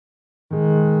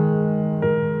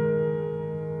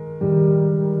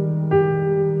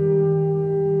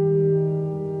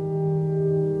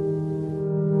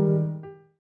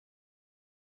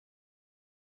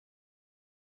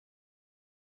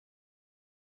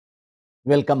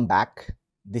Welcome back.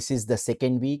 This is the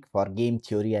second week for game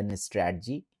theory and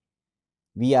strategy.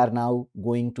 We are now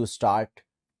going to start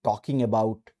talking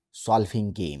about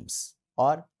solving games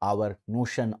or our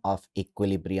notion of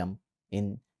equilibrium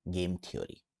in game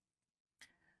theory.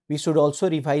 We should also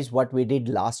revise what we did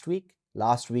last week.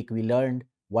 Last week we learned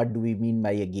what do we mean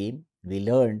by a game. We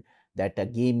learned that a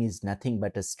game is nothing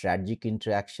but a strategic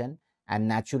interaction, and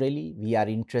naturally we are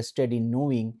interested in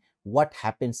knowing what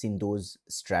happens in those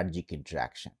strategic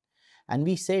interaction. And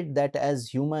we said that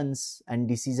as humans and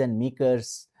decision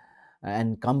makers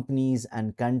and companies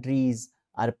and countries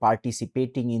are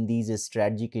participating in these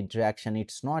strategic interaction,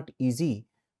 it's not easy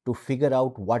to figure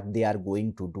out what they are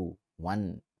going to do.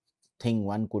 One thing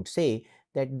one could say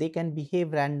that they can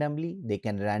behave randomly, they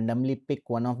can randomly pick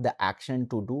one of the action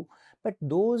to do, but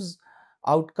those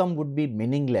outcome would be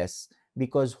meaningless,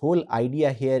 because whole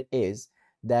idea here is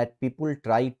that people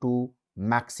try to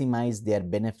maximize their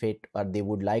benefit, or they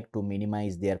would like to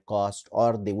minimize their cost,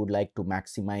 or they would like to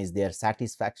maximize their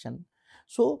satisfaction.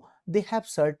 So they have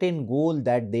certain goal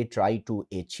that they try to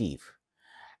achieve,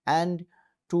 and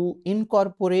to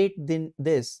incorporate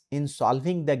this in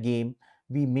solving the game,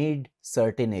 we made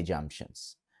certain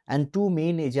assumptions, and two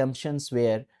main assumptions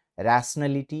were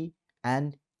rationality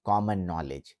and common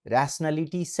knowledge.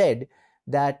 Rationality said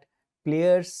that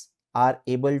players are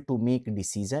able to make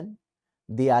decision,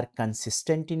 they are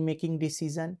consistent in making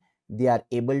decision, they are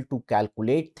able to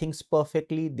calculate things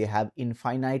perfectly, they have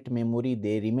infinite memory,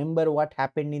 they remember what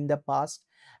happened in the past,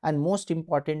 and most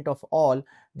important of all,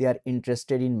 they are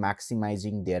interested in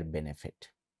maximizing their benefit.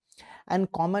 And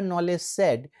common knowledge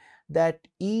said that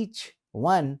each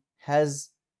one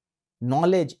has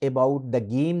knowledge about the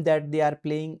game that they are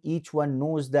playing, each one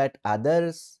knows that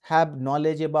others have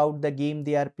knowledge about the game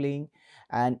they are playing,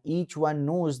 and each one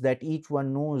knows that each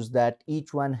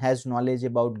one has knowledge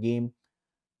about game,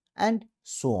 and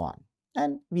so on.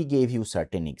 And we gave you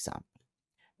certain examples.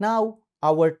 Now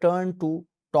our turn to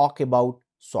talk about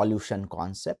solution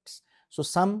concepts.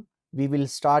 So we will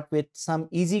start with some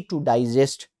easy to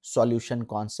digest solution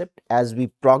concept. As we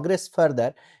progress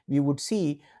further, we would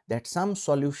see that some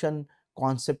solution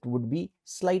concept would be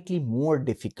slightly more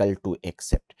difficult to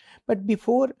accept. But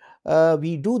before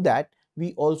we do that,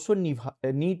 we also need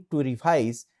to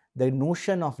revise the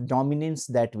notion of dominance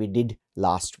that we did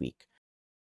last week.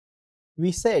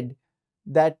 We said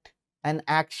that an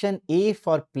action A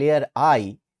for player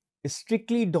I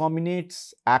strictly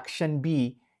dominates action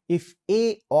B if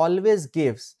A always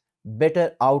gives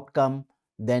better outcome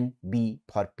than B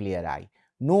for player I,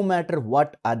 no matter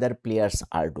what other players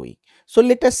are doing. So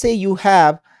let us say you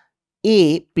have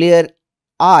A player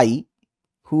I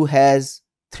who has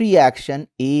three action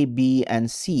A, B and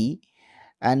C,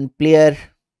 and player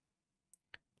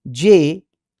J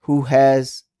who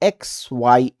has X,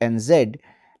 Y and Z,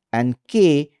 and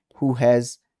K who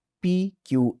has P,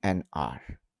 Q and R.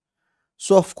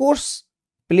 So of course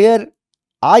player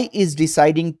I is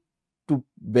deciding to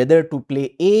whether to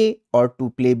play A or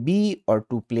to play B or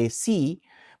to play C,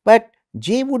 but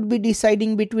J would be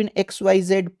deciding between X, Y,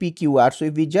 Z, P, Q, R. So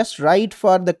if we just write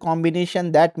for the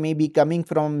combination that may be coming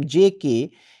from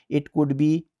JK, it could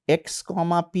be X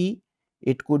comma P,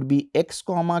 it could be X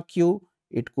comma Q,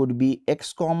 it could be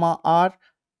X comma R,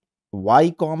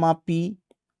 Y comma P,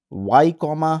 Y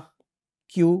comma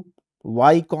Q,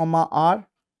 Y comma R,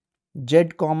 Z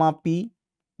comma P,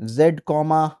 Z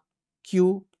comma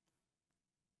Q,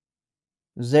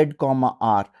 Z comma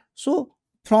R. So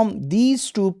from these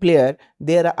two players,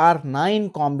 there are 9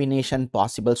 combination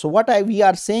possible. So what we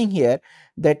are saying here,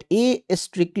 that A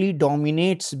strictly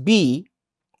dominates B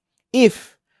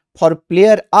if for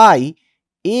player I,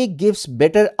 A gives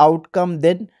better outcome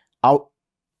than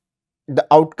the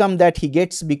outcome that he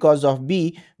gets because of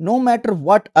B, no matter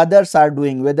what others are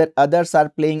doing, whether others are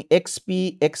playing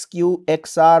XP, XQ,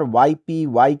 XR, YP,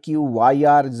 YQ,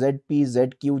 YR, ZP,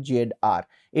 ZQ, ZR.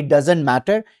 It doesn't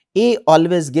matter. A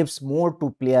always gives more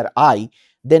to player I,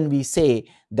 then we say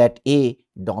that A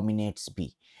dominates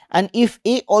B. And if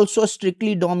A also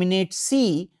strictly dominates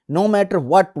C, no matter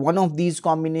what one of these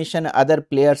combination other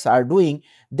players are doing,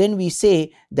 then we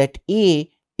say that A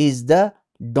is the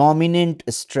dominant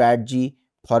strategy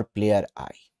for player I.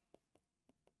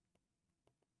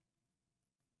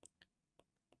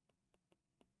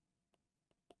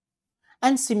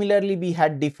 And similarly, we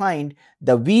had defined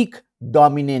the weak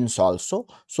dominance also.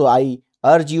 So I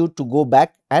urge you to go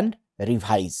back and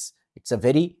revise. It's a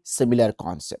very similar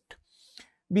concept.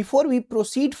 Before we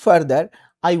proceed further,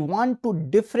 I want to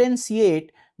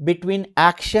differentiate between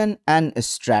action and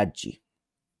strategy.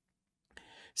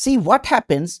 See what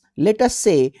happens. Let us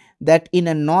say that in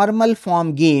a normal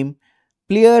form game,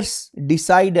 players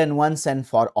decide and once and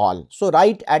for all. So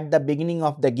right at the beginning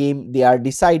of the game, they are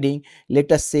deciding,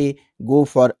 let us say, go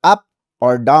for up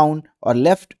or down or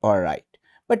left or right.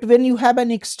 But when you have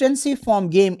an extensive form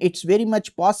game, it's very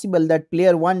much possible that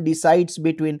player 1 decides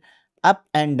between up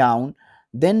and down,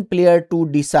 then player 2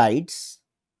 decides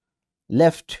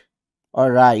left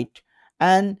or right,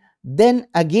 and then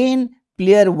again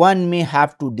player 1 may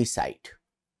have to decide.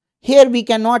 Here we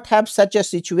cannot have such a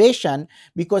situation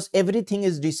because everything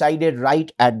is decided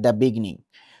right at the beginning.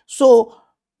 So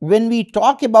when we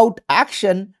talk about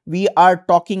action, we are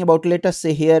talking about, let us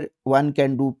say here one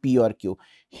can do P or Q.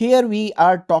 Here we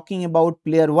are talking about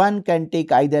player 1 can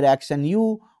take either action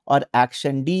U or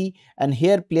action D, and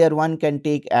here player 1 can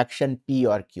take action P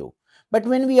or Q. But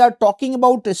when we are talking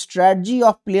about a strategy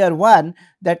of player 1,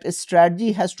 that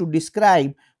strategy has to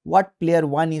describe what player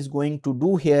 1 is going to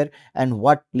do here and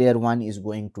what player 1 is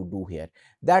going to do here.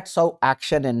 That's how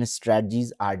action and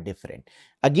strategies are different.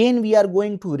 Again, we are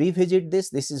going to revisit this.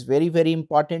 This is very, very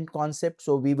important concept.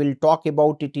 So we will talk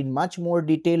about it in much more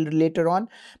detail later on.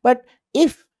 But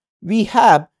if we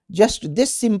have just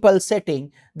this simple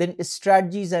setting, then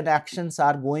strategies and actions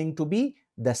are going to be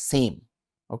the same.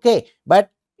 Okay,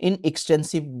 but in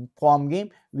extensive form game,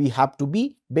 we have to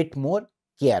be bit more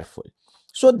careful.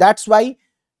 So that's why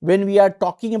when we are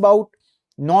talking about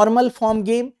normal form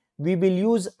game, we will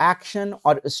use action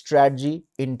or strategy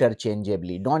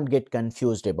interchangeably. Don't get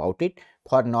confused about it.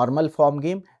 For normal form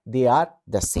game, they are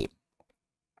the same.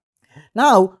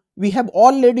 Now, we have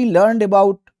already learned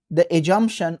about the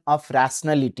assumption of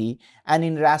rationality, and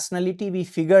in rationality, we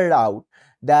figured out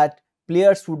that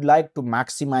players would like to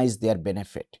maximize their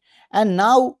benefit. And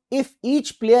now if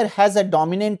each player has a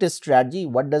dominant strategy,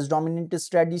 what does dominant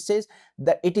strategy says?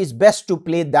 That it is best to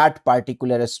play that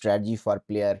particular strategy for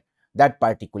that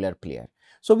particular player.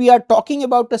 So we are talking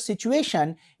about a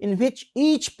situation in which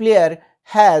each player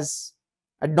has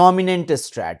a dominant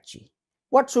strategy.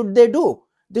 What should they do?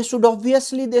 They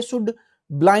should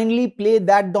blindly play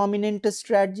that dominant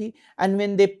strategy, and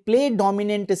when they play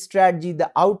dominant strategy, the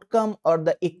outcome or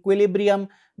the equilibrium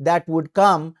that would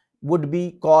come would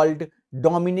be called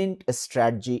dominant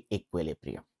strategy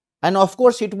equilibrium. And of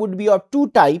course, it would be of two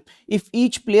types. If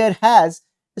each player has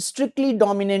strictly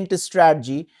dominant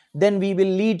strategy, then it will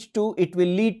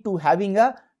lead to having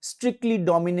a strictly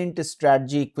dominant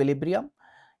strategy equilibrium.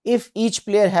 If each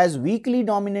player has weakly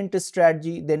dominant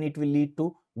strategy, then it will lead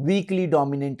to weakly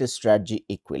dominant strategy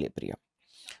equilibrium.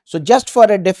 So just for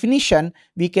a definition,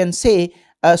 we can say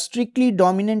a strictly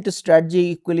dominant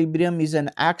strategy equilibrium is an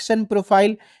action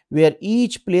profile where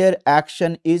each player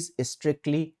action is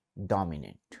strictly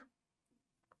dominant.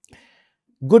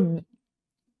 Good.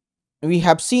 We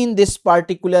have seen this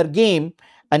particular game,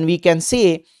 and we can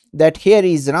say that here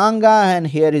is Ranga and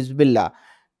here is Billa.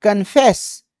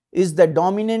 Confess is the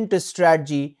dominant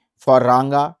strategy for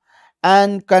Ranga,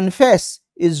 and confess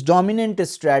is dominant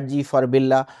strategy for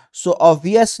Billa. So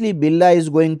obviously Billa is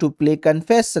going to play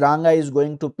confess, Ranga is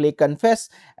going to play confess,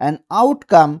 and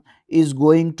outcome is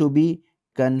going to be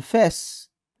confess,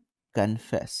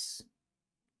 confess.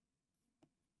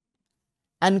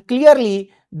 And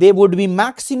clearly they would be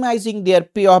maximizing their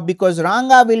payoff because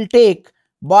Ranga will take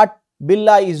what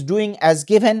Billa is doing as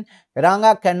given.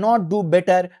 Ranga cannot do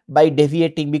better by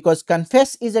deviating because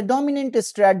confess is a dominant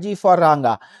strategy for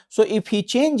Ranga. So if he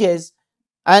changes,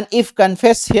 and if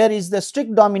confess here is the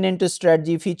strict dominant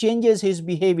strategy, if he changes his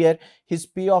behavior, his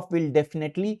payoff will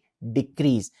definitely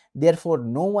decrease. Therefore,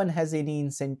 no one has any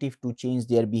incentive to change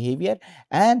their behavior,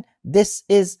 and this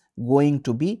is going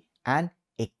to be an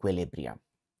equilibrium.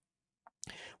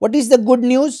 What is the good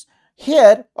news?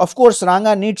 Here, of course,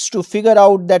 Ranga needs to figure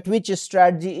out that which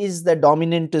strategy is the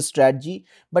dominant strategy,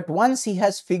 but once he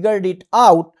has figured it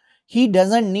out, he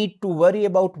doesn't need to worry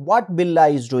about what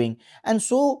Billa is doing. And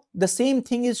so the same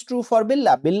thing is true for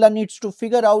Billa. Billa needs to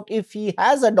figure out if he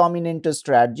has a dominant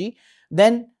strategy.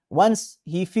 Then once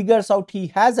he figures out he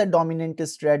has a dominant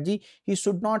strategy, he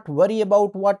should not worry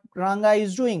about what Ranga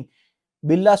is doing.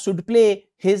 Billa should play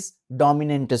his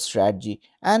dominant strategy,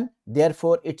 and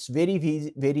therefore it's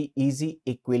very easy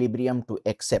equilibrium to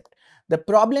accept. The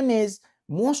problem is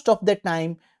most of the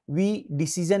time we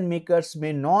decision makers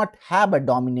may not have a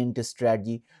dominant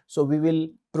strategy. So we will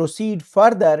proceed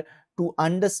further to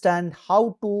understand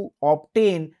how to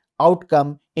obtain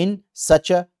outcome in such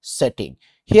a setting.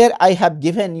 Here I have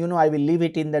given, I will leave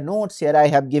it in the notes. Here I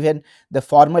have given the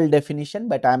formal definition,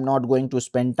 but I am not going to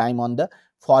spend time on the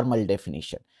formal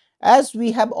definition. As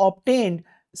we have obtained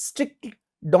strict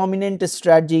dominant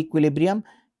strategy equilibrium,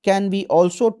 can we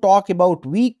also talk about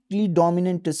weakly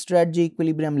dominant strategy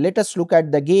equilibrium? Let us look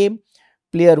at the game.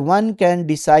 player 1 can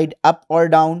decide up or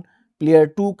down, player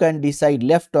 2 can decide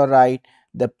left or right.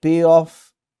 The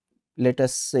payoff, let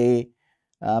us say,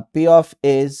 payoff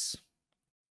is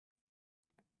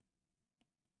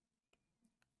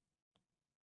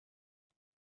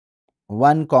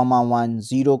 1 comma 1,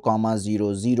 0 comma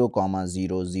 0, 0 comma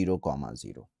 0, 0 comma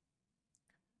 0.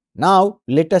 Now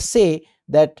let us say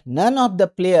that none of the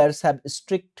players have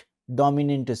strict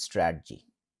dominant strategy.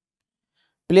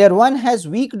 Player 1 has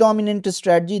weak dominant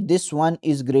strategy. This one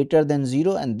is greater than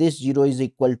 0 and this 0 is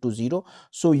equal to 0.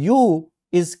 So U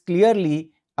is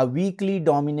clearly a weakly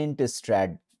dominant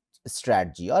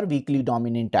strategy or weakly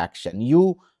dominant action.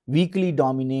 U weakly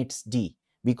dominates D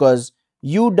because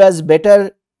U does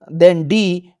better than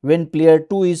D when player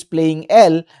 2 is playing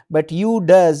L, but U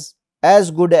does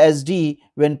as good as D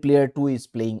when player 2 is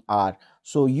playing R.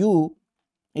 So U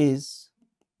is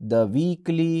the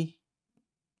weakly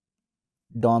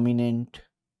dominant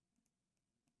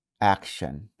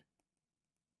action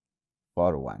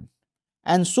for 1,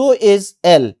 and so is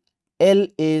L. L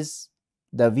is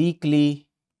the weakly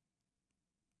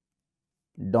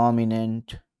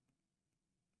dominant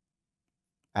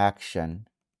action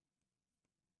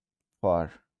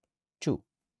for 2.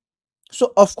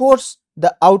 So of course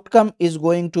the outcome is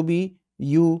going to be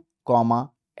U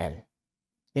comma L,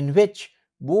 in which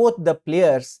both the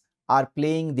players are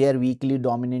playing their weakly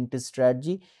dominant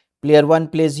strategy. Player 1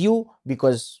 plays U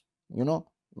because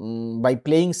by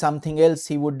playing something else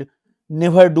he would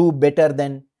never do better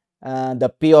than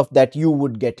the payoff that you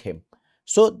would get him.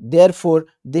 So therefore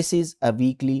this is a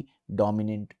weakly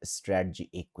dominant strategy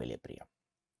equilibrium.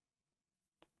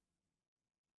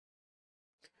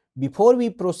 Before we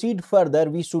proceed further,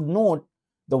 we should note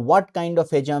the what kind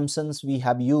of assumptions we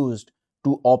have used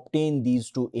to obtain these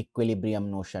two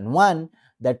equilibrium notion. One,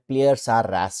 that players are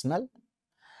rational,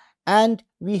 and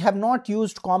we have not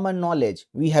used common knowledge.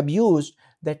 We have used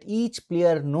that each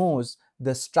player knows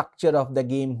the structure of the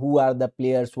game, who are the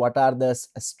players, what are the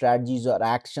strategies or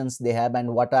actions they have,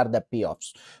 and what are the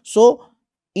payoffs. So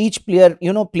each player,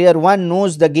 player 1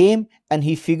 knows the game and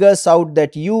he figures out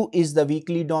that U is the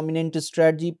weakly dominant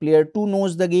strategy. Player 2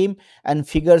 knows the game and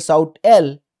figures out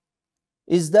L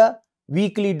is the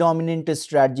weakly dominant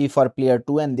strategy for player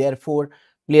 2, and therefore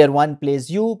player 1 plays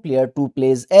U, player 2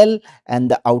 plays L,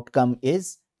 and the outcome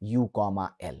is U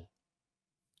comma L.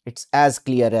 It's as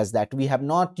clear as that. We have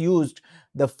not used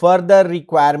the further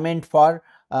requirement for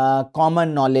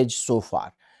common knowledge so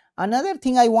far. Another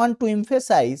thing I want to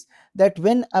emphasize, that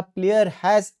when a player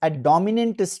has a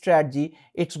dominant strategy,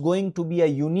 it's going to be a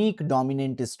unique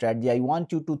dominant strategy. I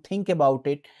want you to think about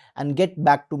it and get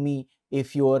back to me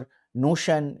if your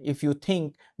notion, if you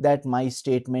think that my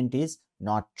statement is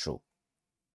not true.